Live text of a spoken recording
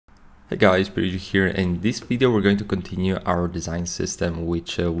Hey guys, Peter here. In this video we're going to continue our design system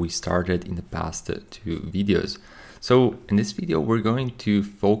which we started in the past two videos. So in this video we're going to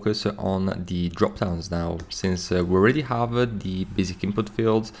focus on the dropdowns now, since we already have the basic input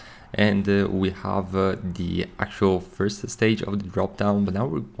fields and we have the actual first stage of the dropdown, but now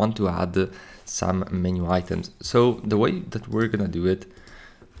we want to add some menu items. So the way that we're gonna do it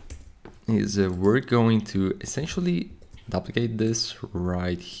is we're going to essentially duplicate this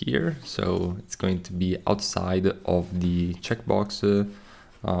right here, so it's going to be outside of the checkbox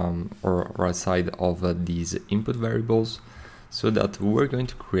or outside of these input variables, so that we're going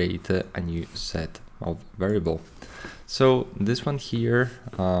to create a new set of variable. So this one here,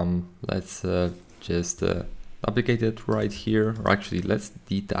 let's just duplicate it right here, or actually let's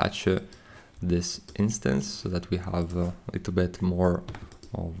detach this instance so that we have a little bit more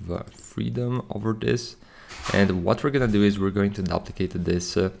of freedom over this. And what we're gonna do is we're going to duplicate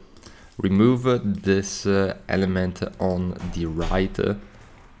this, remove this element on the right,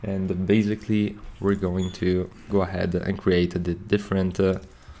 and basically we're going to go ahead and create the different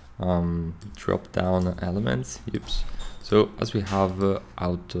drop down elements. Oops. So as we have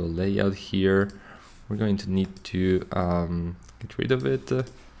auto layout here, we're going to need to get rid of it,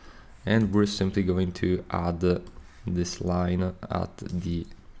 and we're simply going to add this line at the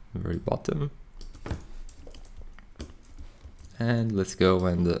very bottom. And let's go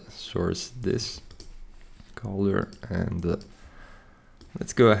and source this color, and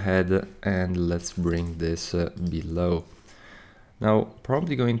let's go ahead and let's bring this below. Now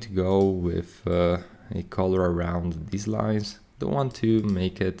probably going to go with a color around these lines. Don't want to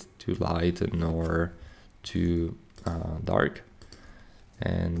make it too light nor too dark.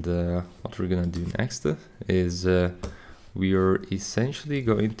 And what we're gonna do next is we are essentially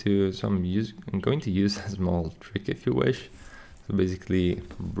going to I'm going to use a small trick, if you wish. So basically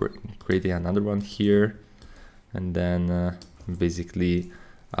creating another one here, and then basically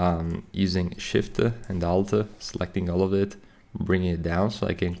using Shift and Alt, selecting all of it, bringing it down so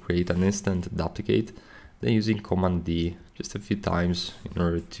I can create an instant duplicate, then using Command D just a few times in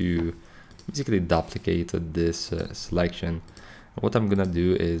order to basically duplicate this selection. What I'm gonna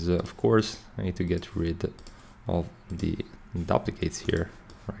do is, of course, I need to get rid of the duplicates here.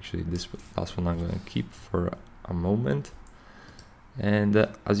 Or actually, this last one I'm gonna keep for a moment. And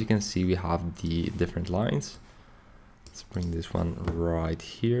as you can see, we have the different lines. Let's bring this one right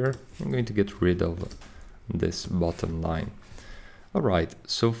here. I'm going to get rid of this bottom line. All right,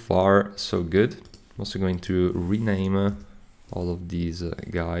 so far so good. I'm also going to rename all of these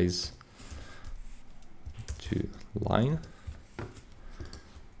guys to line.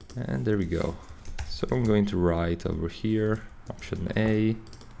 And there we go. So I'm going to write over here option A,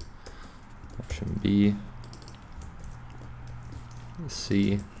 option B,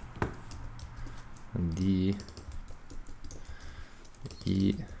 C, D,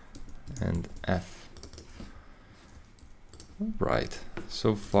 E, and F. Right,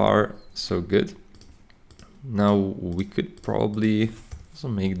 so far so good. Now we could probably also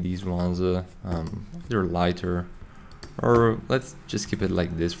make these ones either lighter, or let's just keep it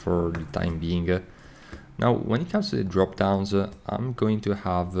like this for the time being. Now when it comes to the drop downs, I'm going to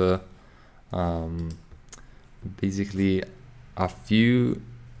have basically a few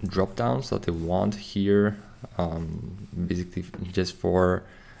drop downs that I want here, basically just for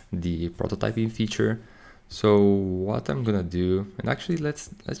the prototyping feature. So what I'm gonna do, and actually let's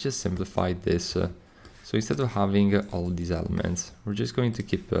just simplify this. So instead of having all these elements, we're just going to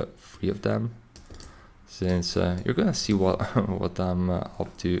keep 3 of them, since you're gonna see what what I'm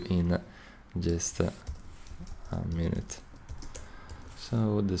up to in just a minute.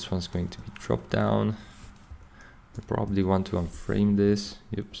 So this one's going to be drop down. I probably want to unframe this.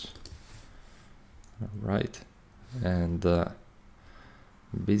 Oops. All right, and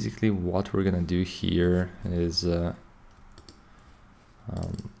basically what we're gonna do here is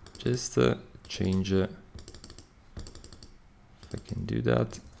just change if I can do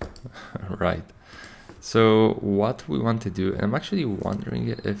that. Right. So what we want to do, and I'm actually wondering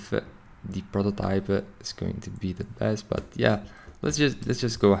if the prototype is going to be the best, but yeah, let's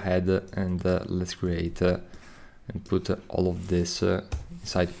just go ahead and let's create and put all of this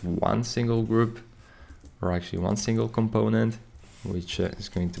inside one single group, or actually one single component, which is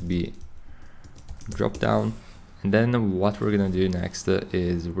going to be drop down. And then what we're gonna do next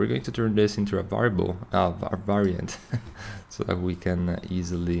is we're going to turn this into a variable, a variant, so that we can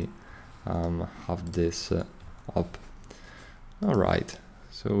easily have this up. All right,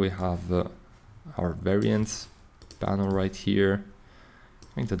 so we have our variants panel right here.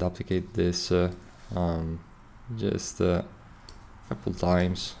 I'm going to duplicate this just a couple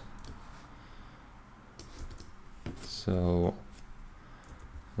times, so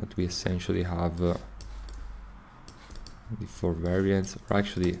that we essentially have the 4 variants. Or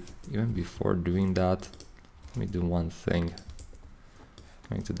actually, even before doing that, let me do one thing. I'm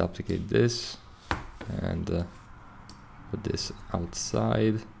going to duplicate this and put this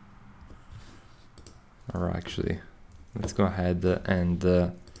outside. Or actually, let's go ahead and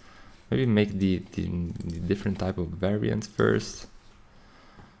maybe make the different type of variant first.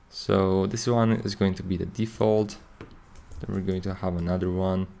 So this one is going to be the default. Then we're going to have another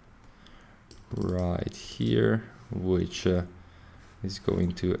one right here, which is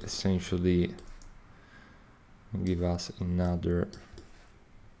going to essentially give us another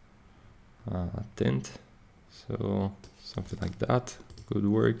tint. So something like that, good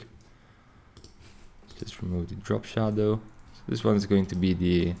work. Just remove the drop shadow. So this one is going to be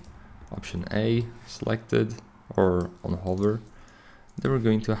the option A selected or on hover. Then we're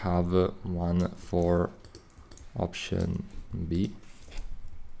going to have one for option B.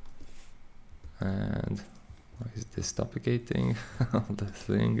 And why is this duplicating the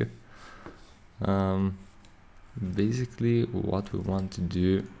thing? Basically what we want to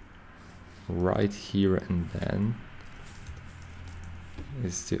do right here and then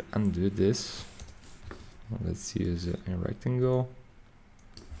is to undo this. Let's use a rectangle.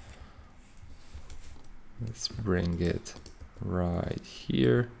 Let's bring it right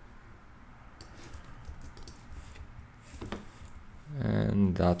here.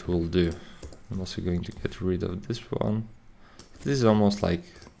 And that will do. I'm also going to get rid of this one. This is almost like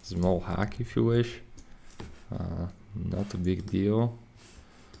a small hack if you wish. Not a big deal.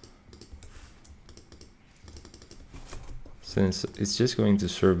 Since it's just going to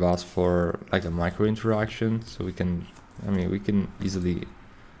serve us for like a micro interaction, so we can, we can easily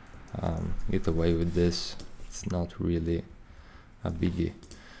get away with this. It's not really a biggie.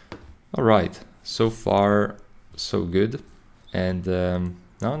 All right, so far so good. And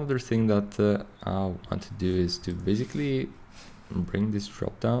now another thing that I want to do is to basically bring this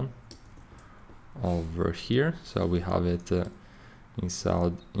drop down over here, so we have it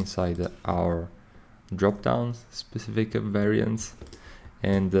inside our drop down specific variants.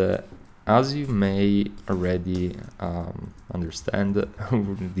 And as you may already understand,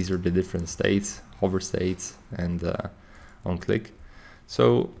 these are the different states, hover states and on click.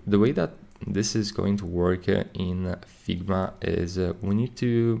 So the way that this is going to work in Figma is we need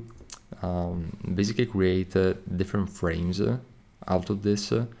to basically create different frames out of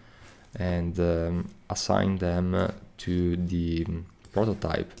this and assign them to the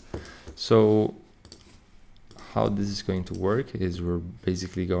prototype. So how this is going to work is we're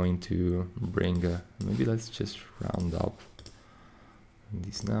basically going to bring, maybe let's just round up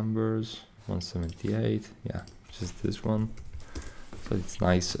these numbers, 178, yeah, just this one. So it's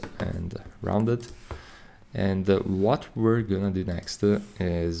nice and rounded. And what we're gonna do next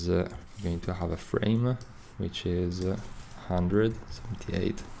is going to have a frame which is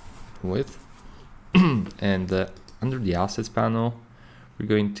 178 width. And under the assets panel, we're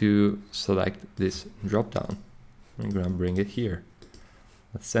going to select this drop down. We're gonna bring it here.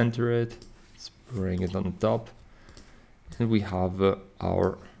 Let's center it, let's bring it on the top. And we have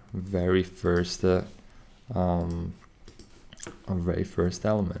our very first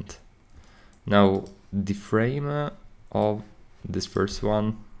element. Now the frame of this first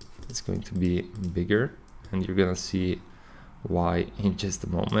one is going to be bigger, and you're gonna see why in just a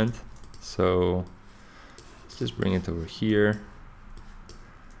moment. So let's just bring it over here.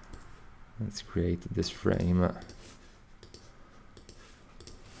 Let's create this frame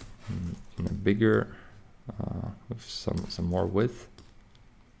in a bigger with some more width.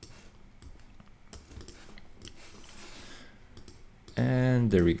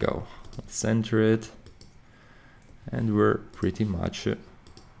 And there we go. Let's center it, and we're pretty much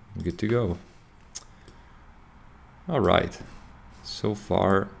good to go. All right, so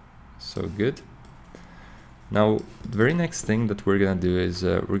far so good. Now the very next thing that we're gonna do is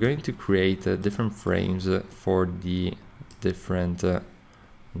we're going to create different frames for the different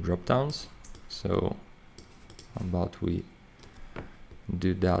drop downs. So how about we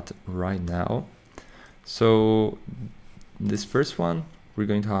do that right now? So this first one, we're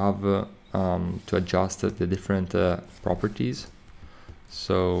going to have to adjust the different properties.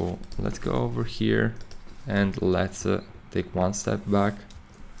 So let's go over here and let's take one step back.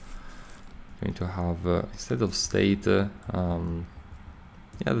 We're going to have instead of state, yeah,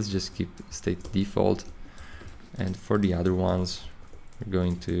 let's just keep state default. And for the other ones, we're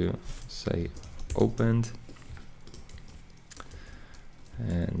going to say opened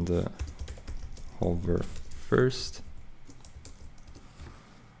and hover first.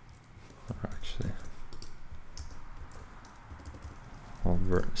 Or actually,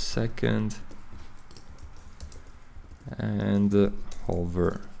 hover second, and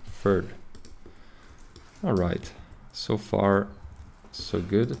hover third. All right, so far so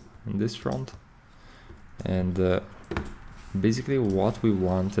good in this front. And basically what we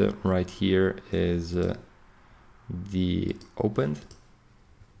want right here is the opened.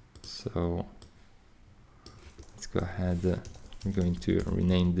 So let's go ahead, we're going to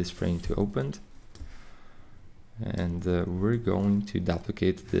rename this frame to opened, and we're going to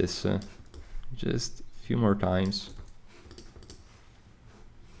duplicate this just a few more times.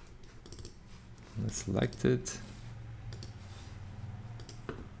 Let's select it,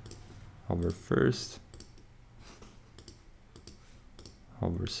 hover first,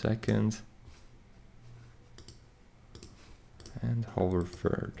 hover second, and hover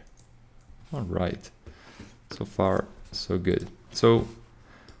third. All right, so far so good. So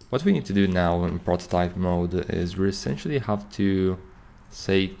what we need to do now in prototype mode is we essentially have to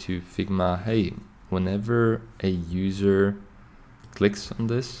say to Figma, hey, whenever a user clicks on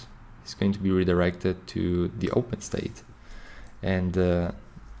this, it's going to be redirected to the open state. And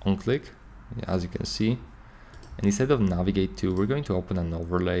on click, as you can see, and instead of navigate to, we're going to open an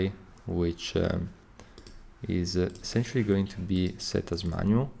overlay, which is essentially going to be set as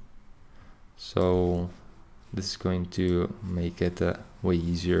manual. So this is going to make it way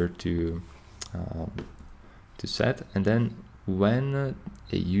easier to set. And then when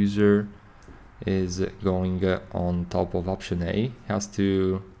a user is going on top of option A, he has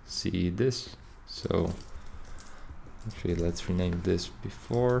to see this. So actually, let's rename this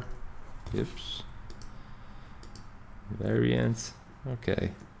before. Oops. Variant.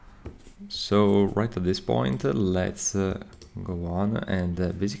 Okay. So right at this point, let's go on, and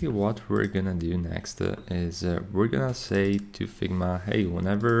basically what we're gonna do next is we're gonna say to Figma, hey,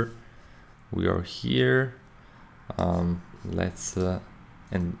 whenever we are here, let's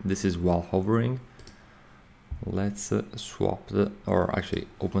and this is while hovering, let's swap the, or actually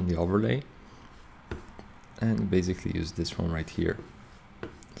open the overlay and basically use this one right here.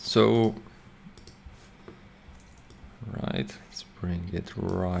 So right, let's bring it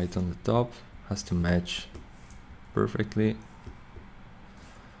right on the top, has to match perfectly,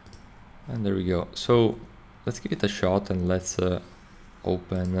 and there we go. So let's give it a shot and let's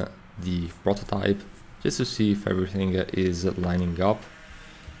open the prototype just to see if everything is lining up.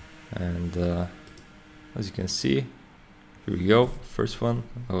 And as you can see, here we go, first one.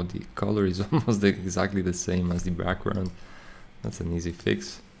 Oh, the color is almost exactly the same as the background. That's an easy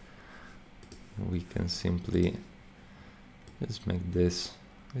fix. We can simply just make this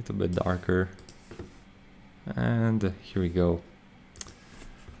a little bit darker, and here we go.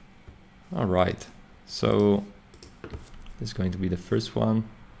 All right, so this is going to be the first one.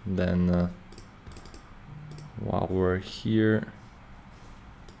 Then while we're here,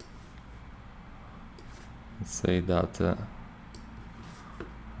 let's say that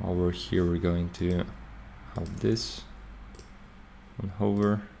while we're here, we're going to have this on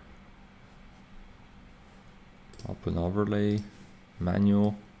hover, open overlay,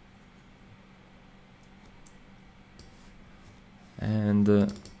 manual, and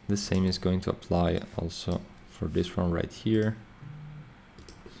the same is going to apply also for this one right here.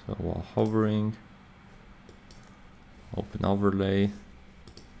 So while hovering, open overlay,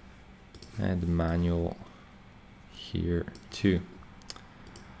 and manual here too.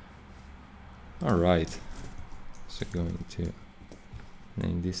 All right, so going to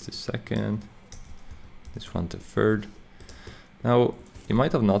name this to second, this one to third. Now you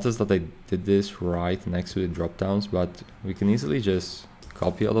might have noticed that I did this right next to the dropdowns, but we can easily just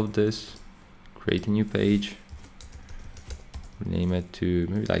copy all of this, create a new page, rename it to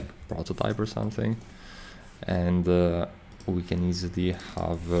maybe like prototype or something, and we can easily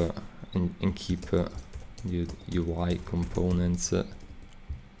have and keep the UI components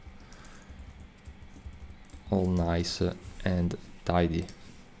all nice and tidy.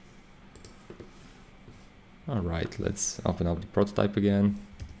 All right, let's open up the prototype again,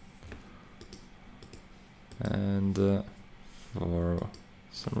 and for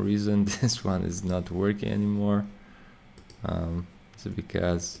some reason this one is not working anymore. So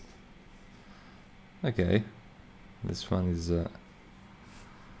because okay, this one is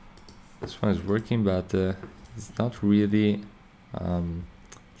working, but it's not really. I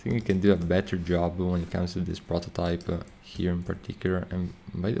think we can do a better job when it comes to this prototype here in particular. And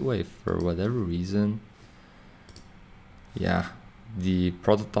by the way, for whatever reason, yeah, the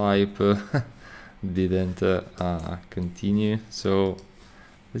prototype didn't continue. So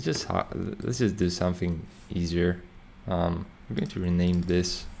let's just do something easier. We're going to rename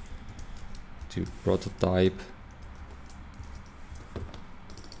this to prototype,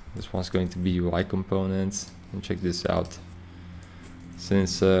 This one's going to be UI components, and check this out.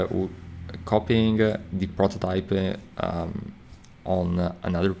 Since copying the prototype on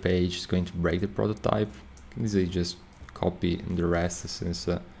another page is going to break the prototype, you can easily just copy the rest since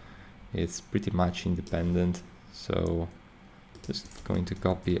it's pretty much independent. So just going to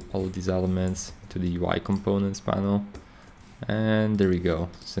copy all of these elements to the UI components panel, and there we go,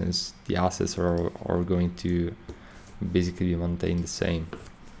 since the assets are going to basically be maintained the same.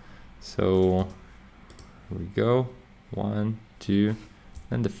 So here we go, 1, 2,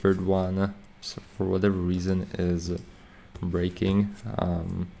 and the third one, so for whatever reason, is breaking,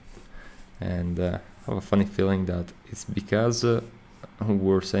 and I have a funny feeling that it's because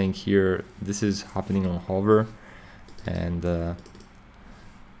we're saying here this is happening on hover, and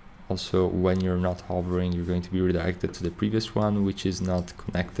also when you're not hovering you're going to be redirected to the previous one, which is not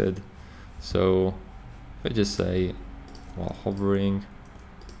connected. So if I just say while hovering,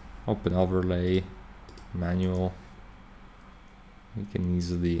 open overlay, manual, we can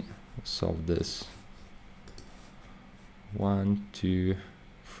easily solve this. 1, 2,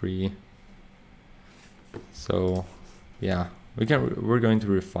 3. So yeah, we're going to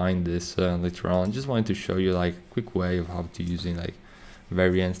refine this later on. I just wanted to show you like a quick way of how to using like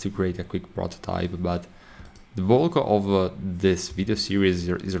variants to create a quick prototype, but the bulk of this video series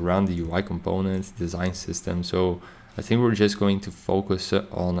is around the UI components design system. So I think we're just going to focus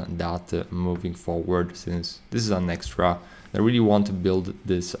on that moving forward, since this is an extra. I really want to build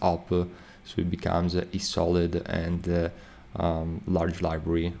this up so it becomes a solid and large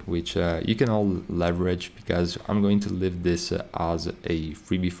library, which you can all leverage, because I'm going to leave this as a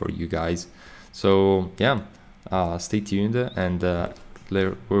freebie for you guys. So yeah, stay tuned, and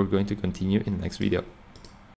we're going to continue in the next video.